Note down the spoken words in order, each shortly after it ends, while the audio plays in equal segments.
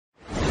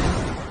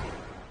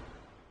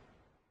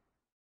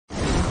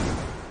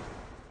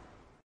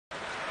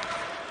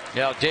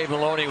Yeah, Dave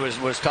Maloney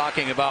was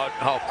talking about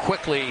how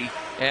quickly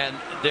and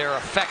their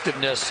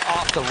effectiveness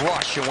off the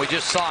rush, and we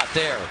just saw it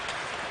there.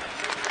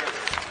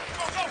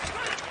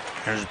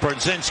 There's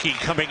Brzezinski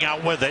coming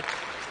out with it.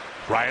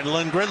 Ryan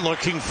Lindgren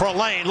looking for a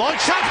lane. Long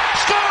shot.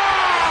 Score!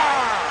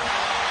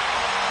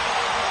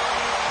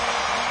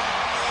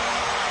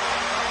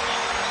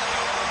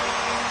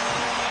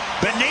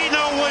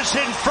 Benino was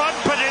in front,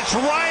 but it's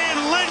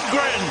Ryan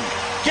Lindgren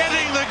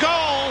getting the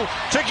goal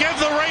to give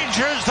the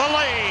Rangers the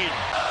lead.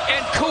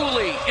 And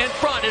Cooley in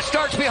front. It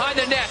starts behind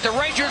the net. The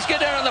Rangers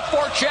get in on the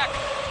forecheck.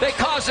 They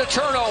cause a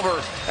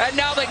turnover, and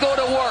now they go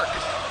to work.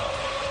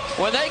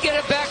 When they get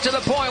it back to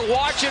the point,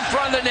 watch in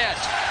front of the net.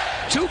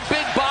 Two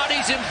big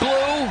bodies in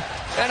blue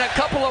and a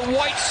couple of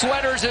white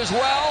sweaters as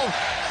well.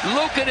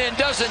 Luukkonen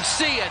doesn't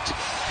see it.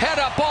 Head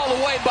up all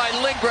the way by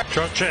Lindgren.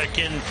 Trocheck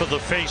in for the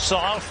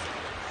face-off.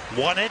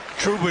 Won it.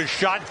 Trouba's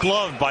shot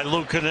gloved by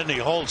Luukkonen. He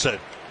holds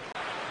it.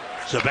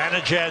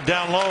 Zibanejad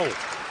down low.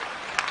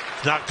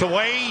 Knocked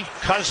away.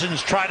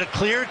 Cousins tried to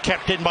clear.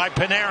 Kept in by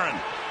Panarin.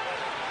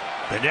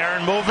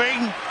 Panarin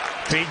moving.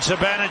 Feeds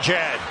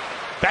Zibanejad.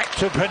 Back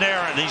to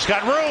Panarin. He's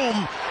got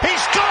room. He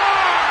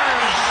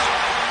scores!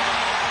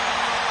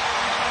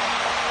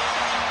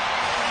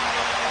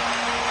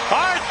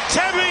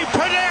 Artemi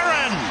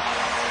Panarin.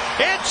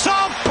 It's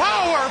a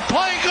power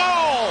play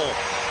goal.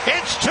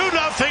 It's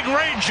 2-0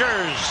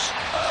 Rangers.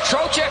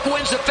 Trocheck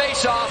wins the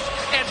faceoff,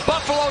 and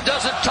Buffalo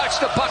doesn't touch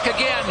the puck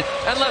again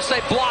unless they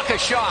block a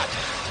shot.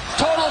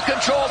 Total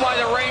control by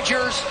the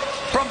Rangers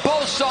from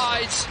both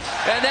sides,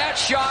 and that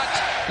shot,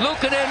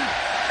 Luukkonen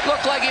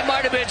looked like he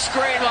might have been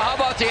screened. Well, how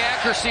about the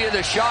accuracy of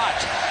the shot?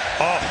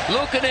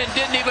 Luukkonen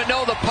didn't even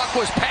know the puck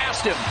was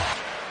past him.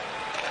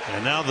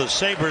 And now the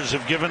Sabres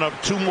have given up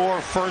 2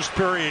 more first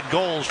period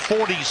goals,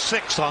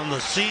 46 on the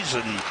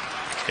season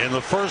in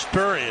the first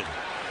period.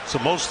 It's the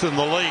most in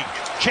the league.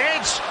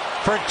 Chance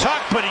for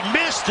Tuck, but he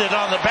missed it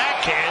on the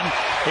backhand.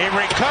 He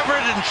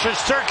recovered, and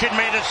Shesterkin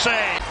made a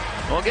save.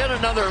 We'll get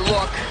another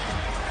look.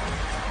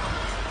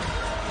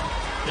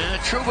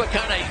 And Trouba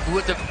kind of,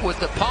 with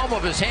the palm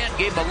of his hand,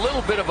 gave a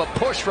little bit of a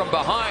push from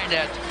behind.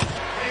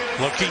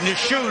 Looking to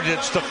shoot.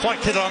 It's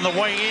deflected on the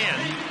way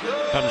in.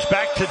 Comes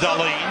back to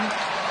Dahlin.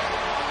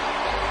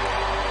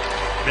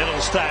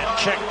 Middlestat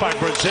checked by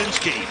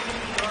Brzezinski.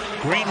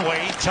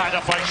 Greenway tied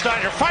up by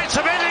Schneider. Finds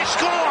him in, they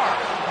score!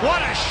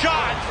 What a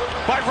shot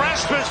by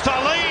Rasmus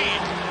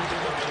Dahlin!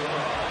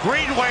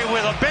 Greenway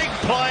with a big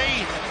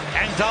play,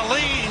 and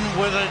Dahlin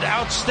with an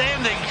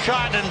outstanding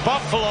shot, and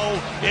Buffalo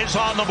is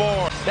on the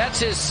board. That's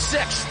his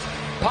 6th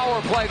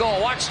power play goal.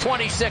 Watch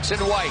 26 in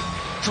white.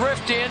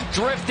 Drift in,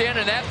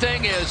 and that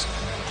thing is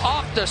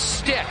off the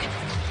stick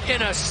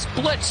in a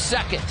split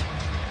second.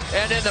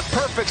 And in the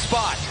perfect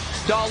spot.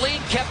 Dahlin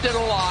kept it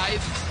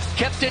alive,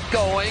 kept it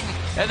going,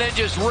 and then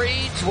just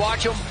reads,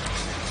 watch him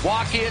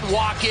walk in,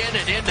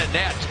 and in the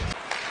net.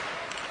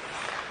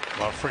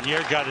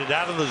 Lafreniere got it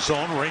out of the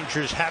zone.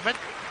 Rangers have it.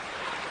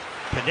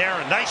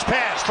 Panarin, nice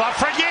pass.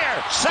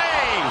 Lafreniere,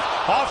 save!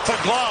 Off the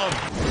glove.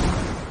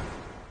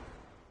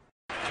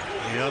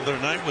 The other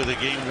night with a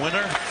game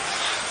winner.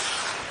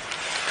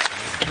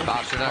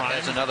 Pasternak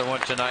has another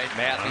one tonight.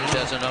 Matthews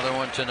has another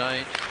one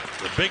tonight.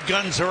 The big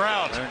guns are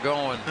out. They're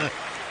going.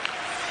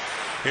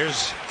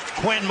 Here's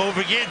Quinn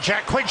moving in.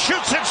 Jack Quinn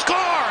shoots and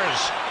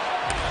scores!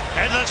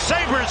 And the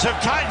Sabres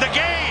have tied the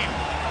game.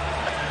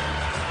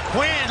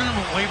 Quinn,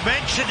 we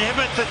mentioned him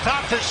at the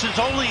top. This is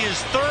only his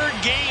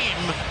 3rd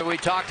game. We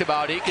talked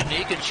about he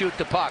can shoot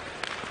the puck.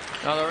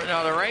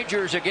 Now the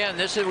Rangers again.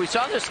 We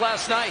saw this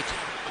last night.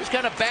 Just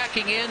kind of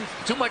backing in,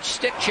 too much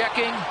stick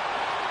checking.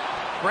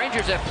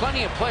 Rangers have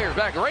plenty of players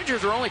back. The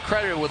Rangers are only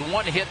credited with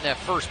 1 hit in that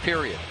first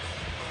period.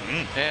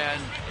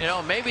 And,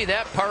 maybe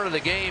that part of the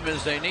game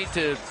is they need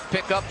to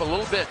pick up a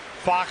little bit.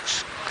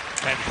 Fox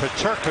and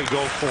Peterka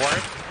go for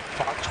it.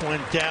 Fox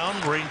went down.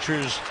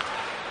 Rangers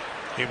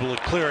able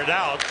to clear it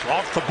out.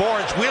 Off the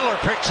boards. Wheeler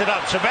picks it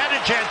up.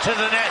 Zibanejad to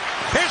the net.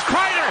 Here's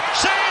Kreider.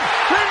 Save!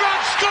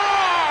 Rebound!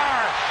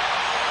 Score!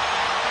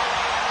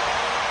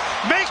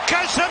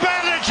 Mika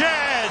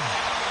Zibanejad!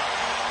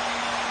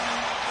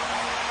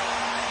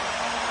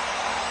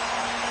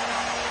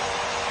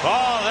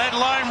 Oh, that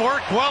line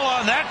worked well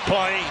on that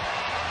play.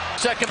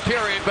 Second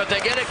period, but they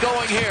get it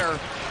going here.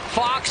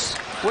 Fox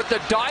with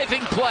the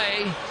diving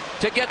play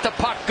to get the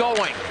puck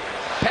going.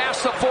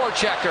 Past the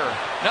forechecker.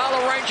 Now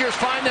the Rangers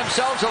find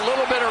themselves a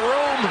little bit of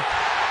room.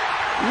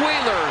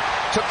 Wheeler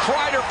to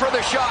Kreider for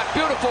the shot.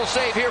 Beautiful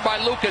save here by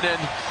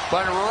Luukkonen.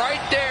 But right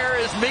there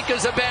is Mika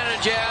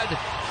Zibanejad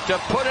to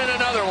put in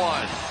another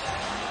one.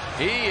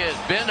 He has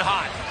been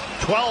hot.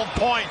 12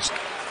 points.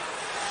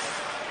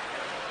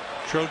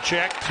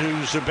 Trocheck to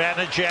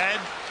Zibanejad.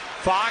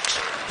 Fox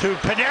to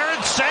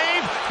Panarin.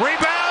 Save.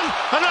 Rebound.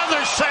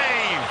 Another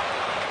save.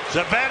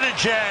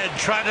 Zibanejad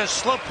trying to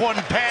slip one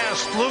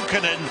past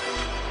Luukkonen.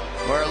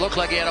 Where it looked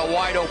like he had a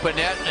wide open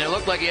net, and it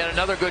looked like he had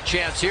another good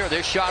chance here.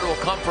 This shot will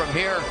come from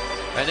here.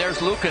 And there's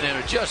Luukkonen.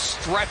 It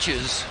just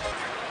stretches.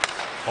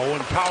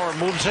 Owen Power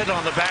moves it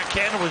on the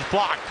backhand. It was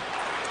blocked.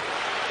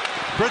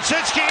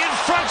 Brzezinski in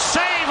front,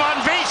 save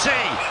on VC,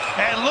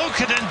 and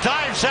Luukkonen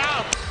dives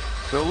out.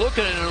 So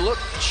Luukkonen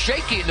looked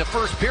shaky in the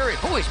first period.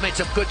 Oh, he's made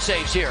some good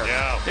saves here.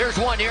 Yeah. There's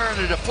one here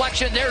in the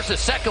deflection. There's the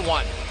second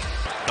one.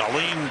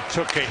 Dahlin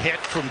took a hit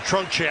from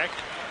Trocheck.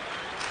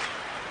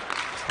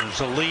 There's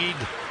a lead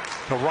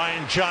to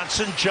Ryan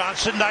Johnson.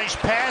 Johnson, nice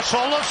pass.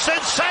 Olofsson,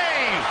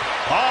 save!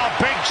 Oh,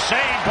 big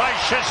save by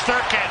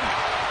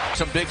Shesterkin.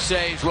 Some big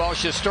saves. Well,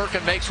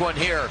 Shesterkin makes one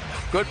here.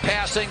 Good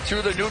passing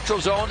through the neutral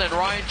zone, and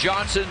Ryan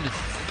Johnson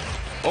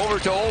over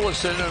to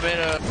Olofsson.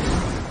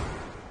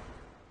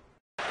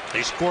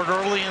 They scored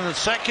early in the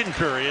second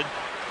period.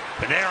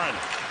 Panarin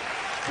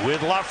with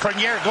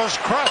Lafreniere goes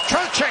across.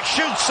 Trocheck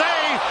shoots,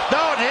 save.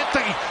 No, it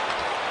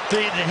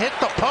hit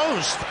the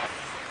post.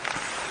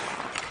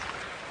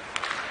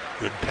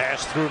 Good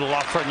pass through to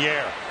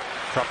Lafreniere.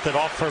 Dropped it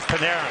off for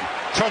Panarin.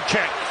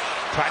 Trocheck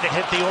tried to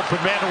hit the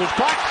open man. It was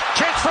blocked.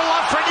 Chance for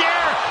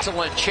Lafreniere.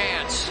 Excellent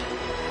chance.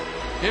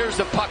 Here's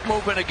the puck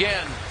movement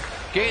again.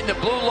 Gain the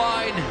blue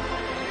line.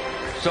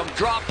 Some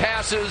drop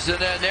passes, and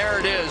then there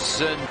it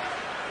is. And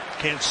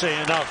can't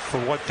say enough for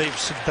what they've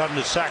done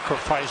to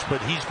sacrifice,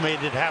 but he's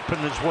made it happen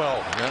as well.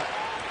 Yeah.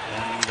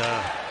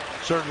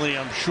 And certainly,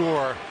 I'm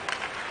sure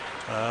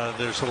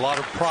there's a lot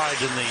of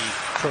pride in the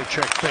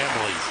Trocheck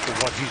family for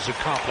what he's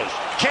accomplished.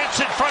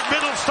 Chance in front,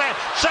 Middlestat,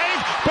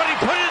 save, but he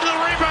put in the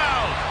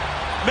rebound.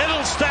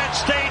 Middlestat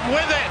stayed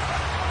with it.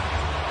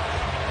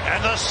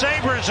 And the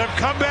Sabres have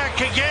come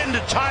back again to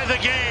tie the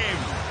game.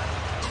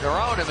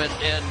 Around him,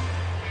 and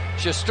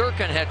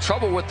Shesterkin had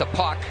trouble with the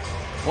puck.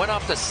 Went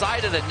off the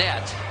side of the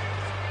net.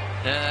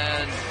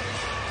 And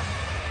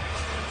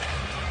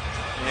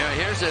you know,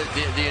 here's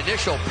the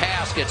initial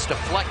pass gets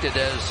deflected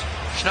as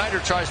Schneider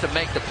tries to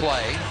make the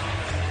play,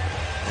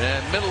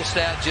 and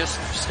Middlestat just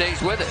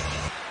stays with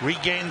it.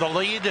 Regain the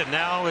lead, and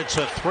now it's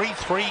a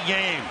 3-3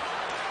 game.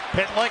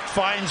 Pitlick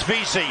finds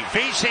VC.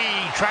 VC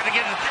trying to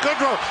get it to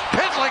Goodrow.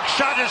 Pitlick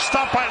shot is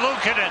stopped by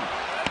Luukkonen,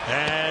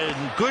 and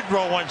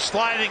Goodrow went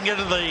sliding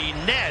into the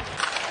net.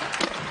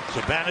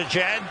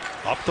 Zibanejad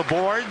up the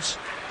boards.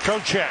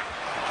 Trocheck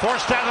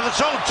forced out of the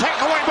zone.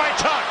 Takeaway by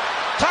Tuch.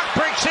 Tuch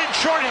breaks in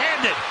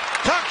short-handed.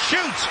 Tuch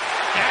shoots.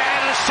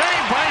 And a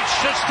save by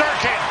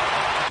Shesterkin.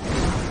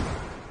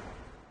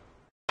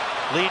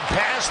 Lead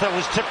pass that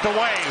was tipped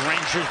away.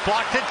 Rangers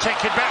blocked it. Take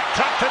it back.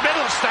 Tuch to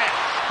Middlestat.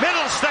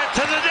 Middlestat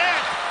to the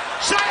net.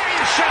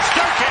 Save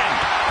Shesterkin.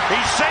 He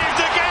saved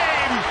the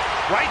game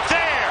right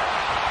there.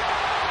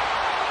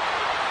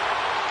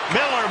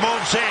 Miller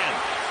moves in.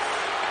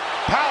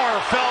 Power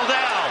fell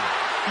down.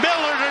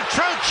 Miller to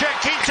Trocheck.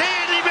 He's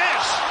in. He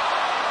missed.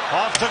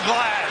 Off the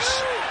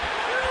glass.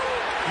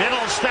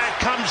 Middlestat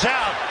comes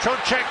out.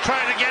 Trocheck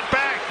trying to get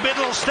back.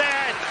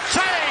 Middlestat.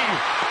 Save.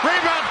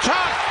 Rebound.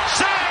 Tuch.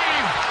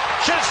 Save.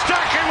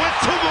 Shesterkin with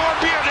two more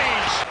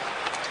beauties.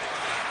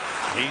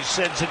 He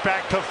sends it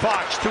back to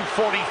Fox.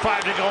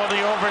 2:45 to go in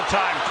the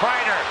overtime.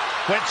 Kreider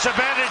with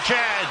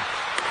Zibanejad.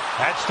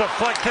 That's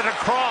deflected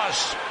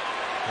across.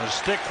 The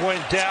stick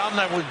went down.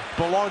 That would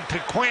belong to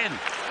Quinn.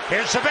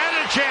 Here's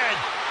Zibanejad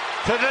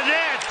to the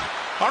net.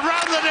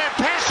 Around the net.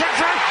 Pass it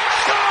through.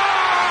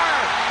 Score!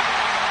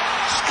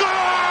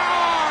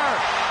 Score!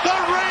 The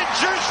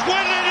Rangers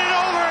win it in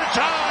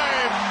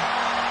overtime.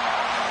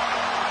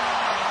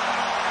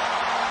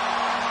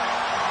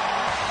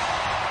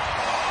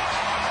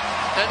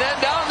 And then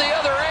down the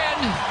other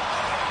end,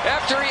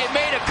 after he had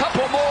made a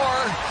couple more,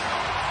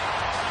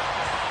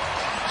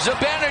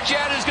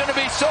 Zibanejad is going to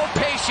be so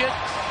patient.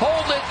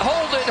 Hold it,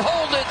 hold it,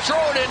 hold it,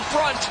 throw it in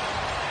front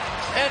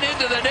and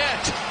into the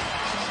net.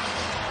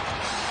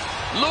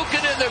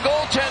 Luukkonen, the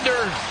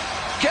goaltender,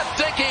 kept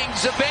thinking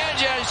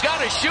Zibanejad, he's got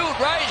to shoot,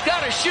 right? He's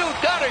got to shoot,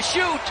 got to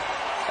shoot.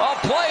 I'll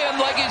play him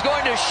like he's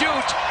going to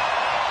shoot.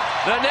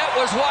 The net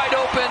was wide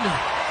open,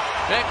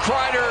 and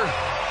Kreider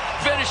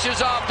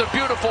finishes off the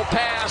beautiful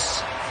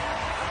pass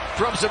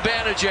from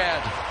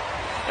Zibanejad.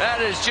 That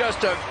is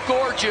just a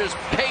gorgeous,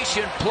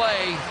 patient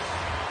play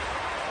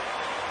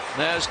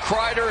as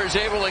Kreider is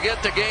able to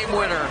get the game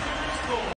winner.